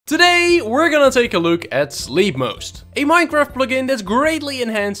Today we're gonna take a look at Sleepmost, a Minecraft plugin that greatly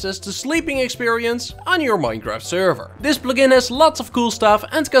enhances the sleeping experience on your Minecraft server. This plugin has lots of cool stuff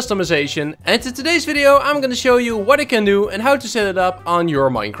and customization, and in today's video I'm gonna show you what it can do and how to set it up on your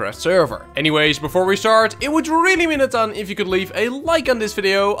Minecraft server. Anyways, before we start, it would really mean a ton if you could leave a like on this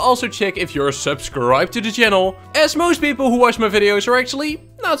video. Also check if you're subscribed to the channel, as most people who watch my videos are actually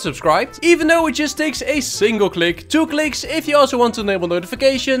not subscribed, even though it just takes a single click, 2 clicks if you also want to enable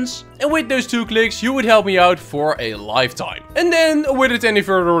notifications, and with those 2 clicks you would help me out for a lifetime. And then without any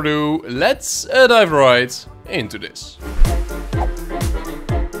further ado, let's dive right into this.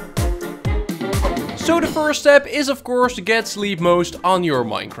 So the first step is of course to get Sleepmost on your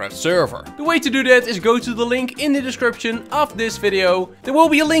Minecraft server. The way to do that is go to the link in the description of this video. There will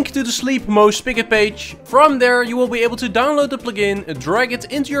be a link to the Sleepmost Spigot page. From there you will be able to download the plugin, drag it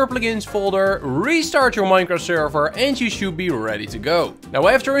into your plugins folder, restart your Minecraft server, and you should be ready to go. Now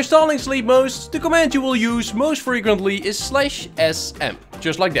after installing Sleepmost, the command you will use most frequently is /sm.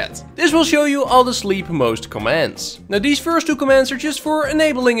 Just like that. This will show you all the Sleepmost commands. Now these first 2 commands are just for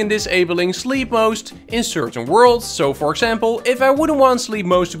enabling and disabling Sleepmost in certain worlds. So for example, if I wouldn't want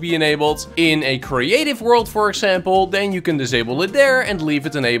Sleepmost to be enabled in a creative world, for example, then you can disable it there and leave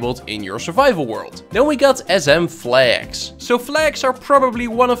it enabled in your survival world. Then we got SM flags. So flags are probably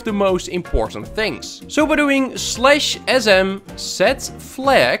one of the most important things. So by doing /sm set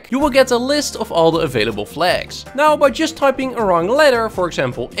flag, you will get a list of all the available flags. Now by just typing a wrong letter, for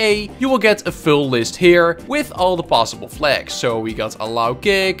example A, you will get a full list here with all the possible flags. So we got allow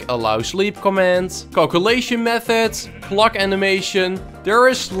kick, allow sleep command, calculation method, clock animation. There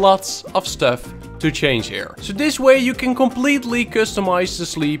is lots of stuff to change here. So this way you can completely customize the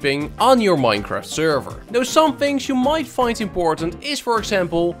sleeping on your Minecraft server. Now some things you might find important is, for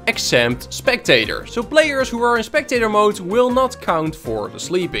example, exempt spectator. So players who are in spectator mode will not count for the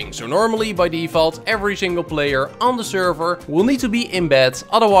sleeping. So normally by default every single player on the server will need to be in bed,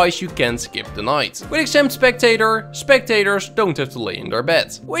 otherwise you can't skip the night. With exempt spectator, spectators don't have to lay in their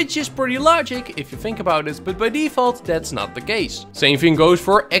bed, which is pretty logic if you think about it, but by default that's not the case. Same thing goes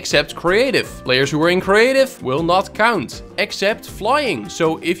for except creative. Players who are in creative will not count, except flying.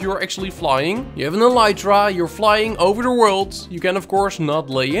 So if you're actually flying, you have an elytra, you're flying over the world, you can of course not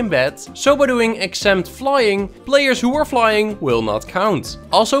lay in bed. So by doing exempt flying, players who are flying will not count.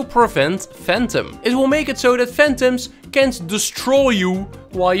 Also prevent phantom. It will make it so that phantoms can't destroy you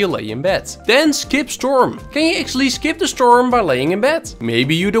while you lay in bed. Then skip storm. Can you actually skip the storm by laying in bed?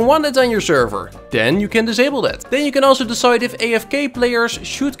 Maybe you don't want it on your server. Then you can disable that. Then you can also decide if AFK players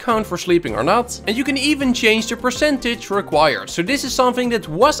should count for sleeping or not. And you can even change the percentage required. So this is something that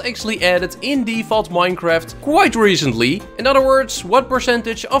was actually added in default Minecraft quite recently. In other words, what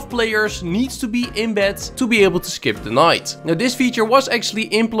percentage of players needs to be in bed to be able to skip the night. Now this feature was actually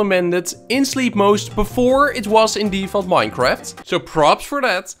implemented in Sleepmost before it was in default Minecraft. So props for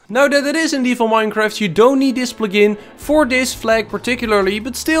that. Now that it is in default Minecraft, you don't need this plugin for this flag particularly,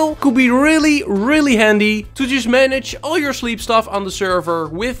 but still could be really handy to just manage all your sleep stuff on the server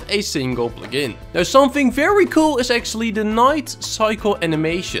with a single plugin. Now something very cool is actually the night cycle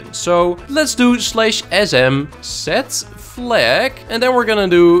animation. So let's do /sm set flag, and then we're gonna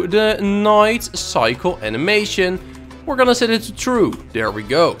do the night cycle animation. We're gonna set it to true. There we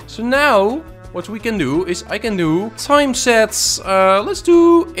go. So now what we can do is I can do time sets, let's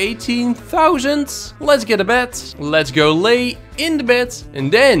do 18,000. Let's get a bed. Let's go lay in the bed. And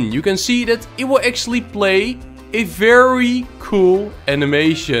then you can see that it will actually play a very cool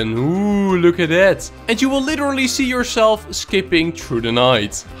animation. Ooh, look at that. And you will literally see yourself skipping through the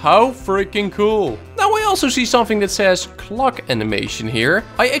night. How freaking cool. Now I also see something that says clock animation here.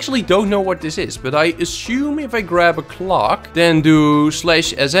 I actually don't know what this is, but I assume if I grab a clock, then do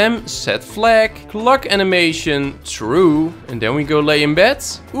 /sm set flag, clock animation true, and then we go lay in bed.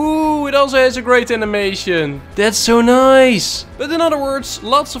 Ooh, it also has a great animation. That's so nice. But in other words,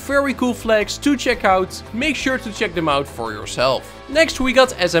 lots of very cool flags to check out. Make sure to check them out for yourself. Next we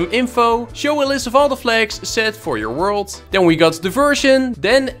got SM info, show a list of all the flags set for your world. Then we got the version,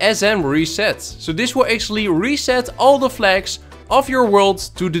 then SM reset. So this will actually reset all the flags of your world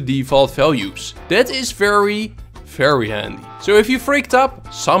to the default values. That is very handy. So if you freaked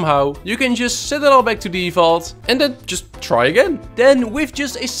up somehow, you can just set it all back to default and then just try again. Then with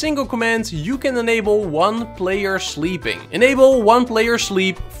just a single command, you can enable one player sleeping. Enable one player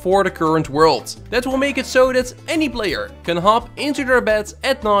sleep for the current world. That will make it so that any player can hop into their bed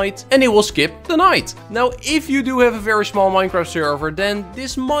at night and it will skip the night. Now, if you do have a very small Minecraft server, then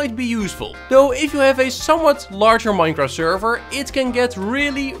this might be useful. Though if you have a somewhat larger Minecraft server, it can get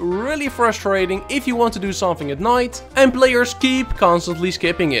really frustrating if you want to do something at night and players keep constantly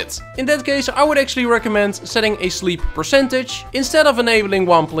skipping it. In that case, I would actually recommend setting a sleep percentage instead of enabling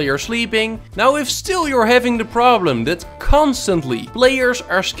one player sleeping. Now, if still you're having the problem that constantly players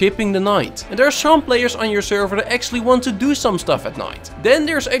are skipping the night, and there are some players on your server that actually want to do some stuff at night, then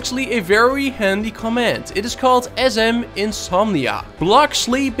there's actually a very handy command. It is called SM Insomnia. Block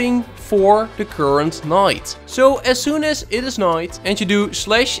sleeping for the current night. So as soon as it is night and you do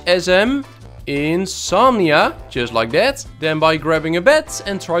 /SM Insomnia, just like that, then by grabbing a bed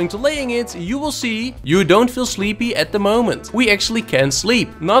and trying to lay in it, you will see you don't feel sleepy at the moment. We actually can sleep.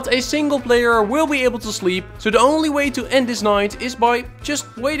 Not a single player will be able to sleep, so the only way to end this night is by just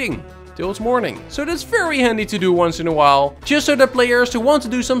waiting till it's morning. So that's very handy to do once in a while, just so that players who want to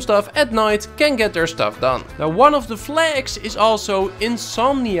do some stuff at night can get their stuff done. Now, one of the flags is also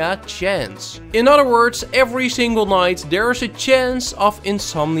insomnia chance. In other words, every single night there is a chance of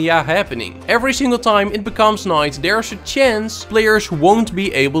insomnia happening. Every single time it becomes night, there's a chance players won't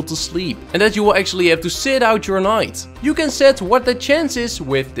be able to sleep and that you will actually have to sit out your night. You can set what the chance is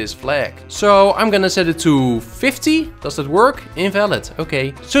with this flag. So I'm gonna set it to 50. Does that work? Invalid.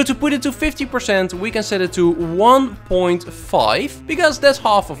 Okay. So to put it to 50%, we can set it to 1.5 because that's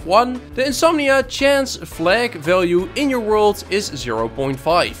half of 1. The insomnia chance flag value in your world is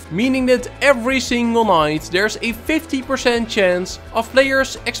 0.5, meaning that every single night there's a 50% chance of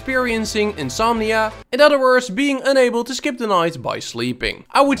players experiencing insomnia. In other words, being unable to skip the night by sleeping.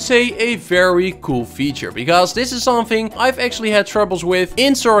 I would say a very cool feature because this is something I've actually had troubles with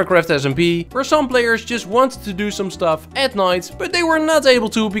in SoraCraft SMP, where some players just wanted to do some stuff at night, but they were not able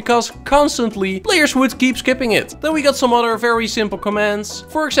to because constantly players would keep skipping it. Then we got some other very simple commands.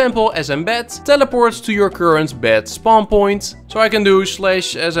 For example, SMBed teleports to your current bed spawn point. So I can do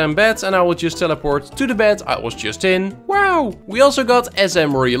 /SMBed and I will just teleport to the bed I was just in. Wow! We also got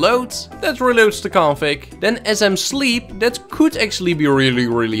SM reload. That reloads the config. Then SM sleep. That could actually be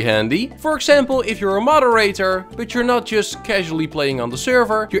really handy. For example, if you're a moderator, but you're not just casually playing on the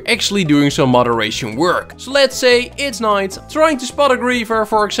server, you're actually doing some moderation work. So let's say it's night, trying to spot a griever,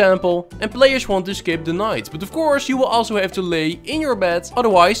 for example, and players want to skip the night. But of course, you will also have to lay in your bed,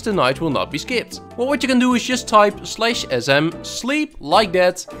 otherwise the night will not be skipped. Well, what you can do is just type /SM sleep like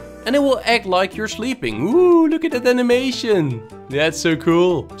that, and it will act like you're sleeping. Ooh, look at that animation. That's so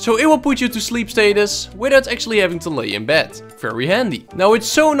cool. So it will put you to sleep status without actually having to lay in bed. Very handy. Now it's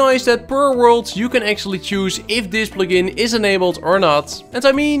so nice that per world you can actually choose if this plugin is enabled or not. And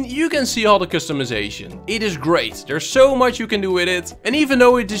I mean, you can see all the customization. It is great. There's so much you can do with it. And even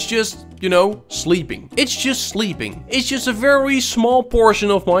though it is just, you know, sleeping. It's just sleeping. It's just a very small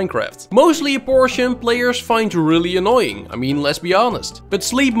portion of Minecraft. Mostly a portion players find really annoying. I mean, let's be honest. But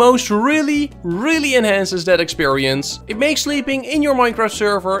sleep mode really enhances that experience. It makes sleeping in your Minecraft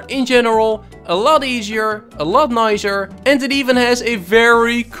server in general a lot easier, a lot nicer, and it even has a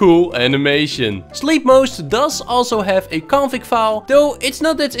very cool animation. Sleep mode does also have a config file, though it's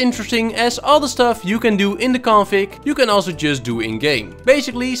not that interesting as all the stuff you can do in the config you can also just do in game.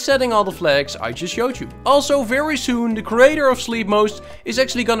 Basically setting all the flags I just showed you. Also very soon the creator of sleep mode is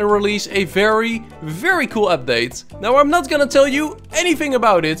actually gonna release a very cool update. Now I'm not gonna tell you anything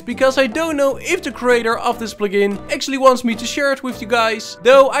about it because I don't know if the creator of this plugin actually wants me to share it with you guys.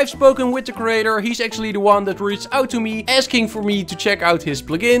 Though I've spoken with the creator, he's actually the one that reached out to me asking for me to check out his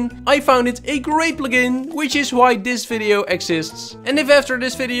plugin. I found it a great plugin, which is why this video exists. And if after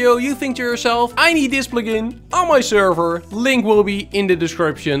this video you think to yourself, I need this plugin on my server, link will be in the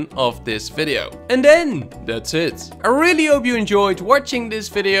description of this video. And then that's it. I really hope you enjoyed watching this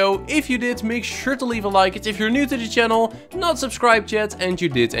video. If you did, make sure to leave a like it. If you're new to the channel, not subscribed yet, and you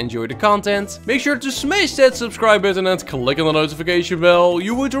did enjoy the content, make sure to smash that subscribe button and click on the notification bell.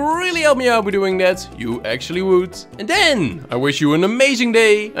 You would really help me out by doing that. You actually would. And then I wish you an amazing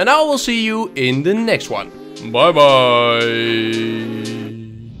day, and I will see you in the next one. Bye bye.